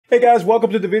Hey guys,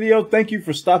 welcome to the video. Thank you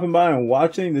for stopping by and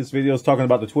watching. This video is talking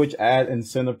about the Twitch ad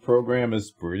incentive program.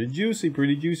 It's pretty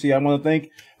juicy. I want to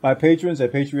thank my patrons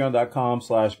at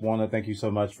patreon.com/Bwana. Thank you so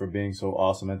much for being so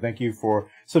awesome. And thank you for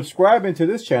subscribing to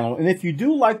this channel. And if you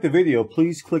do like the video,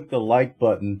 please click the like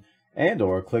button and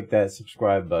or click that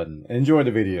subscribe button. Enjoy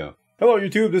the video. Hello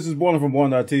YouTube, this is Bwana from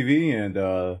Bwana.tv, and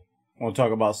I want to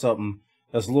talk about something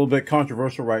that's a little bit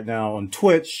controversial right now on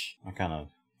Twitch. I kind of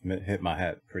hit my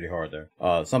hat pretty hard there.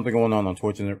 Something going on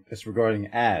Twitch, and it's regarding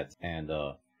ads. And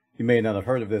you may not have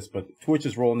heard of this, but Twitch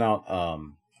is rolling out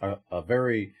a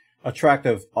very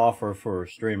attractive offer for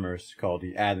streamers called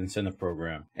the ad incentive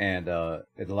program. And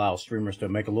it allows streamers to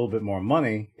make a little bit more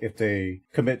money if they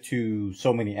commit to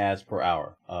so many ads per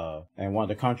hour. And one of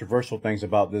the controversial things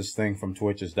about this thing from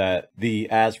Twitch is that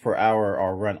the ads per hour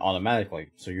are run automatically,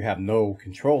 so you have no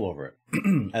control over it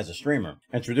as a streamer.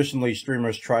 And traditionally,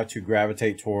 streamers try to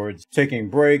gravitate towards taking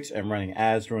breaks and running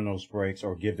ads during those breaks,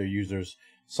 or give their users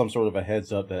some sort of a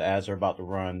heads up that ads are about to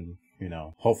run. You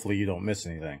know, hopefully you don't miss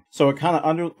anything. So it kind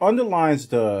of underlines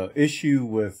the issue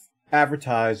with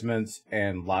advertisements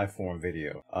and live form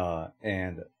video.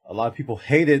 And a lot of people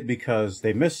hate it because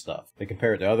they miss stuff. They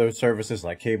compare it to other services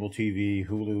like cable TV,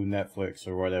 Hulu, Netflix,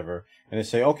 or whatever. And they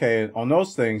say, okay, on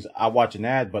those things, I watch an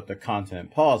ad, but the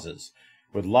content pauses.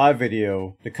 With live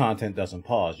video, the content doesn't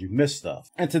pause. You miss stuff.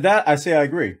 And to that, I say I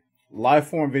agree. Live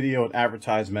form video and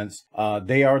advertisements,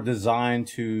 they are designed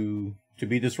to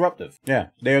be disruptive. Yeah,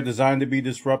 they are designed to be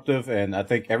disruptive, and I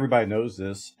think everybody knows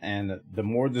this. And the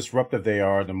more disruptive they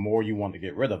are, the more you want to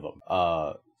get rid of them.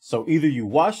 So either you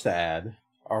watch the ad,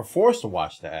 are forced to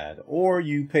watch the ad, or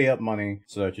you pay up money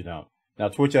so that you don't. Now,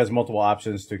 Twitch has multiple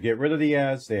options to get rid of the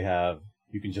ads.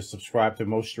 You can just subscribe to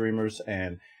most streamers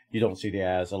and you don't see the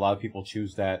ads. A lot of people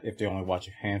choose that if they only watch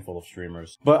a handful of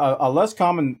streamers. But a less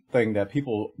common thing that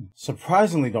people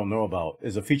surprisingly don't know about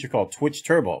is a feature called Twitch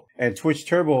Turbo. And Twitch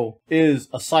Turbo is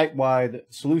a site-wide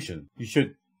solution you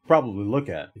should probably look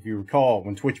at. If you recall,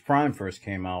 when Twitch Prime first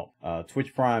came out,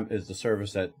 Twitch Prime is the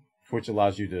service that Twitch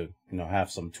allows you to,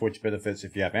 have some Twitch benefits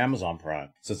if you have Amazon Prime,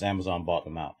 since Amazon bought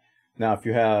them out. Now,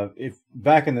 if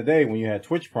back in the day when you had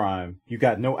Twitch Prime, you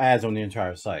got no ads on the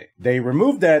entire site. They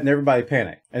removed that and everybody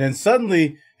panicked. And then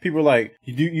suddenly people were like,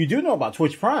 you do know about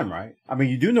Twitch Prime, right? I mean,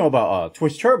 you do know about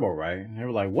Twitch Turbo, right? And they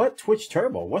were like, what? Twitch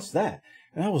Turbo? What's that?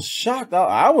 And I was shocked.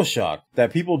 I was shocked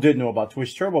that people didn't know about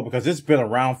Twitch Turbo, because it's been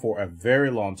around for a very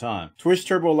long time. Twitch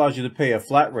Turbo allows you to pay a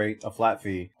flat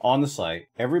fee on the site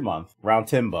every month, around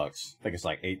 $10. I think it's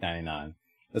like $8.99.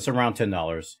 That's around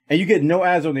 $10. And you get no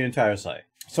ads on the entire site.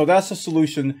 So that's a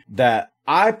solution that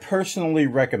I personally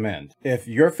recommend. If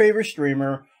your favorite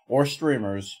streamer or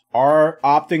streamers are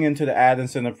opting into the ad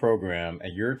incentive program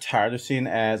and you're tired of seeing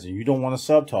ads and you don't want to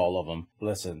sub to all of them,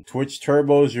 listen, Twitch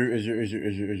Turbo is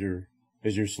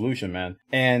your solution, man.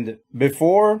 And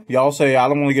before y'all say, I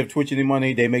don't want to give Twitch any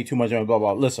money, they make too much, blah,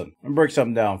 blah. Listen, let me break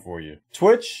something down for you.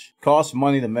 Twitch costs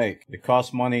money to make. It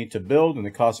costs money to build, and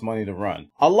it costs money to run.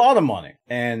 A lot of money.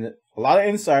 And a lot of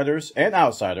insiders and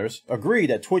outsiders agree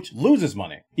that Twitch loses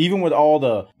money. Even with all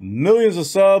the millions of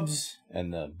subs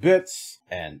and the bits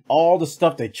and all the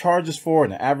stuff they charge us for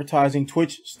and the advertising,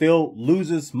 Twitch still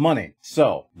loses money.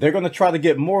 So they're going to try to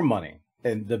get more money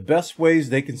in the best ways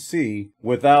they can see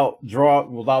without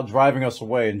driving us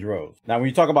away in droves. Now, when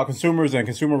you talk about consumers and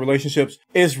consumer relationships,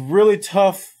 it's really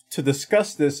tough to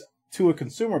discuss this to a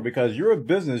consumer, because you're a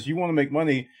business, you want to make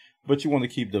money, but you want to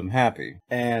keep them happy.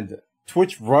 And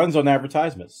Twitch runs on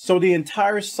advertisements. So the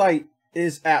entire site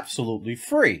is absolutely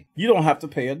free. You don't have to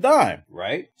pay a dime,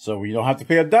 right? So when you don't have to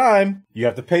pay a dime, you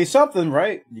have to pay something,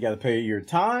 right? You got to pay your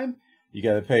time. You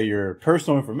got to pay your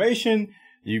personal information.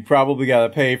 You probably got to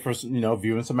pay for,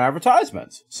 viewing some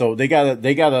advertisements. So they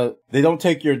don't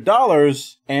take your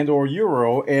dollars and or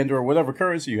euro and or whatever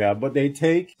currency you have, but they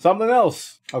take something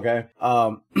else. Okay.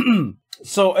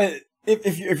 So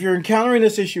if you're encountering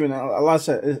this issue, and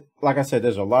like I said,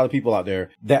 there's a lot of people out there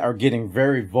that are getting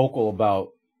very vocal about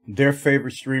their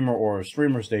favorite streamer or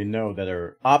streamers they know that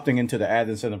are opting into the ad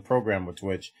incentive program with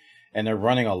Twitch, and they're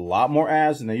running a lot more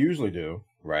ads than they usually do,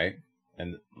 right?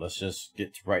 And let's just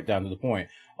get right down to the point.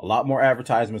 A lot more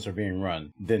advertisements are being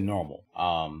run than normal.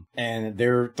 And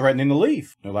they're threatening to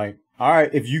leave. They're like, all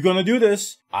right, if you're going to do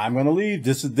this, I'm going to leave.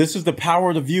 This is the power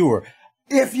of the viewer.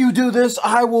 If you do this,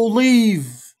 I will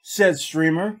leave, said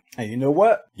streamer. And you know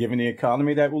what? Given the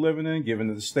economy that we're living in,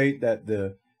 given the state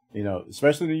that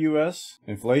especially in the U.S.,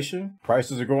 inflation,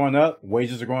 prices are going up,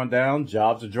 wages are going down,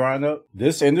 jobs are drying up.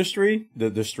 This industry,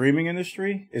 the streaming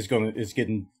industry, is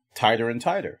getting tighter and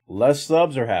tighter. Less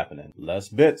subs are happening, less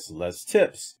bits, less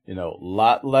tips,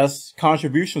 lot less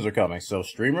contributions are coming. So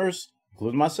streamers,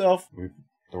 including myself,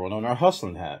 throwing on our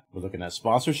hustling hat. We're looking at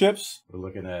sponsorships. We're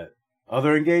looking at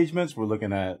other engagements. We're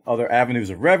looking at other avenues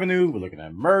of revenue. We're looking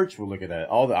at merch. We're looking at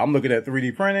I'm looking at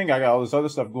 3D printing. I got all this other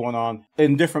stuff going on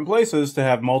in different places to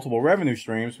have multiple revenue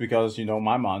streams because, you know,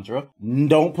 my mantra,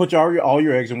 don't put all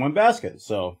your eggs in one basket.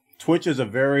 So Twitch is a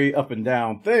very up and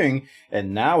down thing.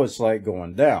 And now it's like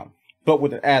going down. But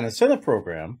with the ad incentive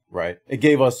program, right, it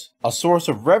gave us a source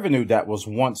of revenue that was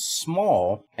once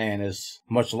small and is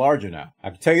much larger now. I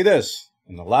can tell you this.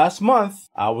 In the last month,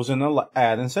 I was in the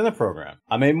ad incentive program.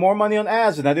 I made more money on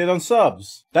ads than I did on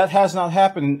subs. That has not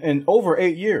happened in over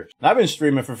 8 years. I've been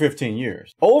streaming for 15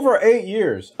 years. Over 8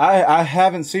 years, I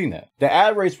haven't seen that. The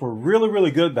ad rates were really,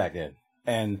 really good back then.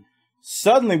 And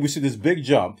suddenly we see this big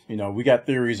jump. You know, we got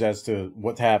theories as to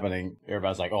what's happening.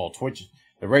 Everybody's like, oh, Twitch.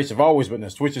 The rates have always been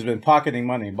this. Twitch has been pocketing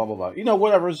money, blah, blah, blah. You know,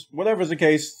 whatever's the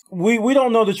case. We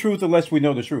don't know the truth unless we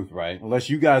know the truth, right? Unless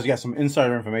you guys got some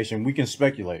insider information, we can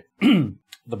speculate.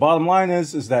 The bottom line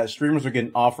is that streamers are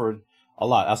getting offered a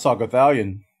lot. I saw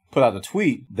Gothalion put out a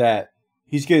tweet that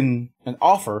he's getting an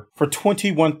offer for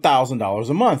 $21,000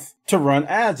 a month to run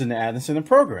ads in the ad incentive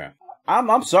program.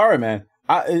 I'm sorry, man.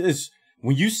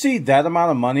 When you see that amount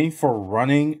of money for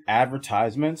running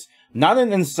advertisements, not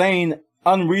an insane,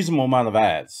 unreasonable amount of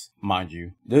ads, mind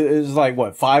you. It's like,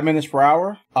 what, 5 minutes per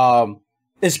hour?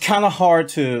 It's kind of hard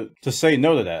to say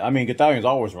no to that. I mean, Gothalien's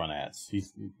always run ads.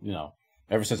 He's, you know,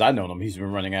 ever since I've known him, he's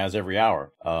been running ads every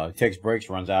hour. He takes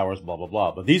breaks, runs hours, blah, blah,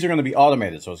 blah. But these are going to be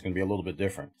automated, so it's going to be a little bit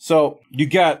different. So you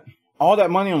got all that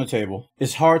money on the table.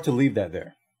 It's hard to leave that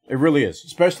there. It really is,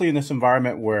 especially in this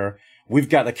environment where we've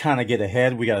got to kind of get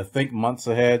ahead. We got to think months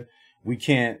ahead. We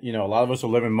can't, you know, a lot of us are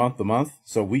living month to month,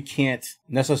 so we can't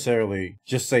necessarily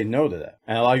just say no to that.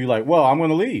 And a lot of you like, well, I'm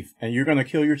going to leave, and you're going to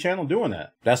kill your channel doing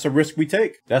that. That's a risk we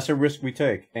take. That's a risk we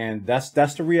take. And that's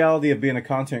the reality of being a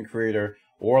content creator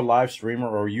or a live streamer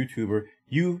or a YouTuber.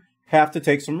 You have to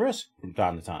take some risk from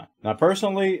time to time. Now,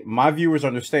 personally, my viewers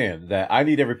understand that I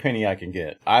need every penny I can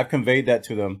get. I've conveyed that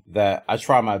to them, that I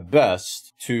try my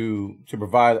best to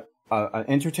provide an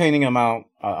entertaining amount,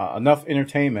 enough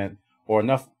entertainment, or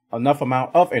enough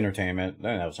amount of entertainment,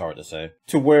 that was hard to say,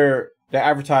 to where the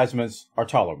advertisements are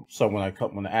tolerable. So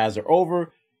when the ads are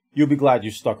over, you'll be glad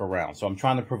you stuck around. So I'm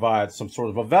trying to provide some sort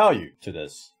of a value to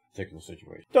this particular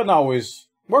situation. Doesn't always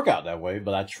work out that way,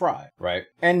 but I try, right?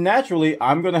 And naturally,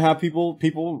 I'm going to have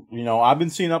people, you know, I've been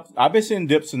seeing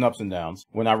dips and ups and downs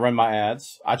when I run my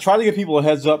ads. I try to give people a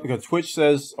heads up because Twitch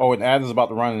says, oh, an ad is about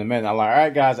to run in a minute. I'm like, all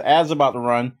right, guys, ad's about to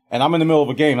run, and I'm in the middle of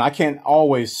a game. I can't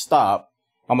always stop.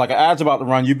 I'm like, an ad's about to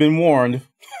run. You've been warned.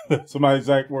 That's my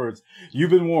exact words.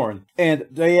 You've been warned. And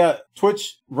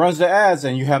Twitch runs the ads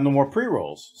and you have no more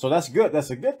pre-rolls. So that's good. That's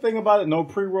a good thing about it. No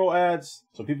pre-roll ads.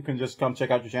 So people can just come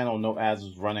check out your channel. No ads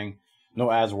is running. No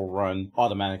ads will run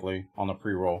automatically on the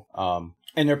pre-roll.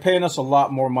 And they're paying us a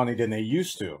lot more money than they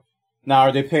used to. Now,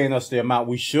 are they paying us the amount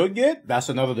we should get? That's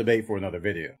another debate for another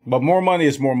video. But more money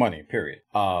is more money, period.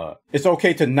 It's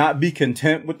okay to not be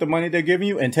content with the money they're giving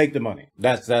you and take the money.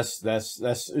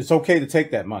 It's okay to take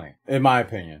that money, in my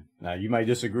opinion. Now, you might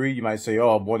disagree. You might say,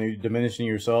 oh, boy, you're diminishing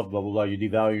yourself, blah, blah, blah. You're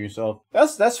devaluing yourself.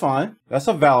 That's fine. That's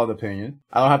a valid opinion.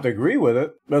 I don't have to agree with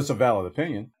it, but it's a valid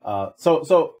opinion.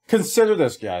 So consider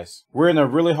this, guys. We're in a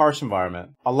really harsh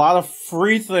environment. A lot of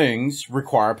free things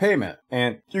require payment.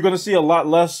 And you're going to see a lot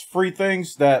less free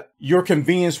things that your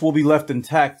convenience will be left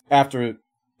intact after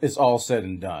it's all said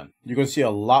and done. You're going to see a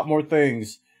lot more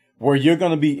things where you're going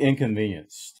to be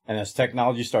inconvenienced. And as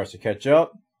technology starts to catch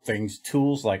up,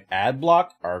 tools like AdBlock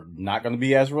are not going to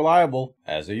be as reliable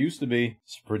as they used to be.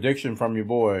 It's a prediction from your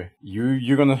boy.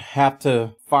 You're going to have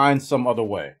to find some other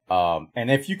way.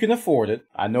 And if you can afford it,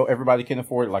 I know everybody can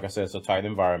afford it. Like I said, it's a tight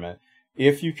environment.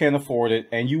 If you can afford it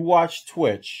and you watch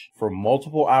Twitch for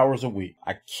multiple hours a week,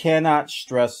 I cannot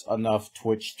stress enough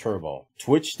Twitch Turbo.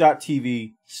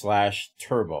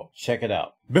 Twitch.tv/turbo. Check it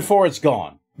out before it's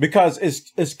gone. Because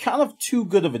it's kind of too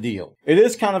good of a deal. It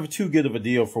is kind of too good of a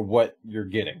deal for what you're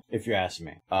getting, if you ask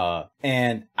me.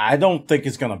 And I don't think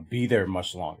it's going to be there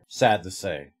much longer. Sad to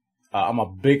say. I'm a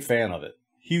big fan of it.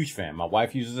 Huge fan. My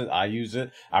wife uses it. I use it.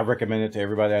 I recommend it to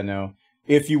everybody I know.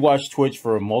 If you watch Twitch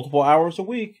for multiple hours a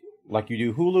week, like you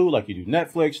do Hulu, like you do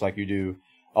Netflix, like you do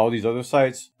all these other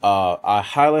sites, I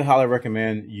highly, highly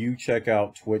recommend you check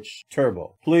out Twitch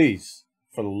Turbo. Please,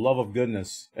 for the love of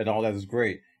goodness and all that is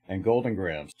great, and Golden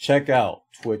Grams, check out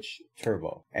Twitch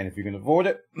Turbo. And if you can afford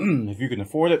it,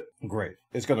 great.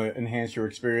 It's going to enhance your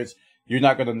experience. you're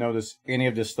not going to notice any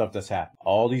of this stuff that's happening.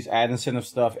 All these ad incentive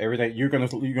stuff, everything, you're going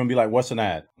to be like, what's an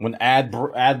ad? When ad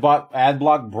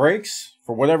block breaks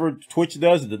for whatever Twitch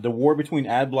does, the war between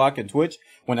ad block and Twitch,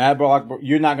 when ad block,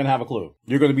 you're not going to have a clue.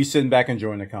 You're going to be sitting back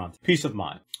enjoying the content. Peace of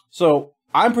mind. So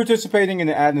I'm participating in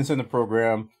the ad incentive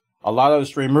program. A lot of the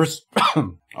streamers,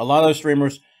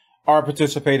 are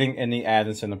participating in the ad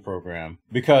incentive program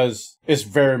because it's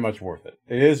very much worth it.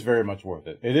 It is very much worth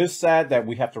it. It is sad that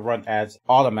we have to run ads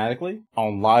automatically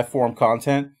on live form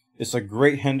content. It's a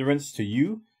great hindrance to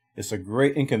you. It's a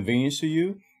great inconvenience to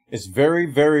you. It's very,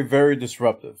 very, very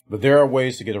disruptive, but there are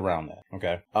ways to get around that.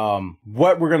 Okay.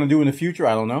 What we're going to do in the future,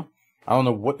 I don't know. I don't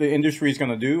know what the industry is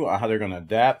going to do, how they're going to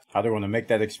adapt, how they're going to make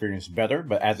that experience better.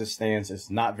 But as it stands,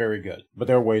 it's not very good, but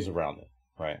there are ways around it.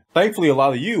 Right. Thankfully, a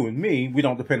lot of you and me, we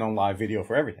don't depend on live video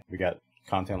for everything. We got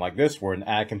content like this where an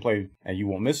ad can play and you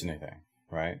won't miss anything.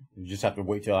 Right. You just have to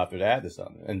wait till after the ad is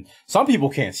done. And some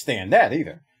people can't stand that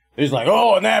either. They're just like,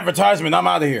 oh, an advertisement, I'm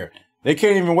out of here. They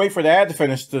can't even wait for the ad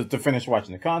to finish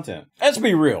watching the content. Let's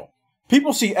be real.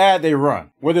 People see ad, they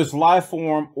run, whether it's live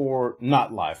form or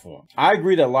not live form. I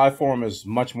agree that live form is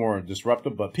much more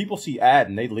disruptive, but people see ad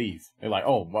and they leave. They're like,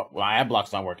 oh, well, my ad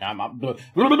block's not working.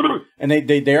 And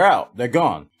they're out. They're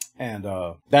gone. And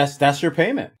that's your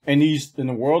payment. And in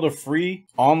the world of free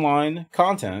online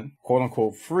content, quote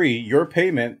unquote free, your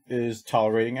payment is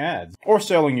tolerating ads or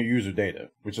selling your user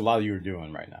data, which a lot of you are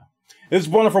doing right now. This is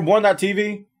Buona from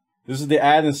Buona.tv. This is the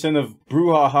ad incentive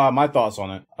brouhaha. My thoughts on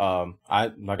it.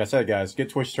 Like I said, guys, get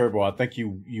Twitch Turbo. I think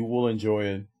you will enjoy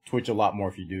it. Twitch a lot more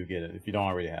if you do get it. If you don't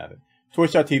already have it,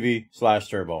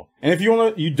 Twitch.tv/turbo. And if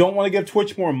you don't want to give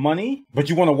Twitch more money, but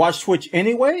you want to watch Twitch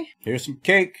anyway, here's some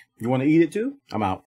cake. You want to eat it too? I'm out.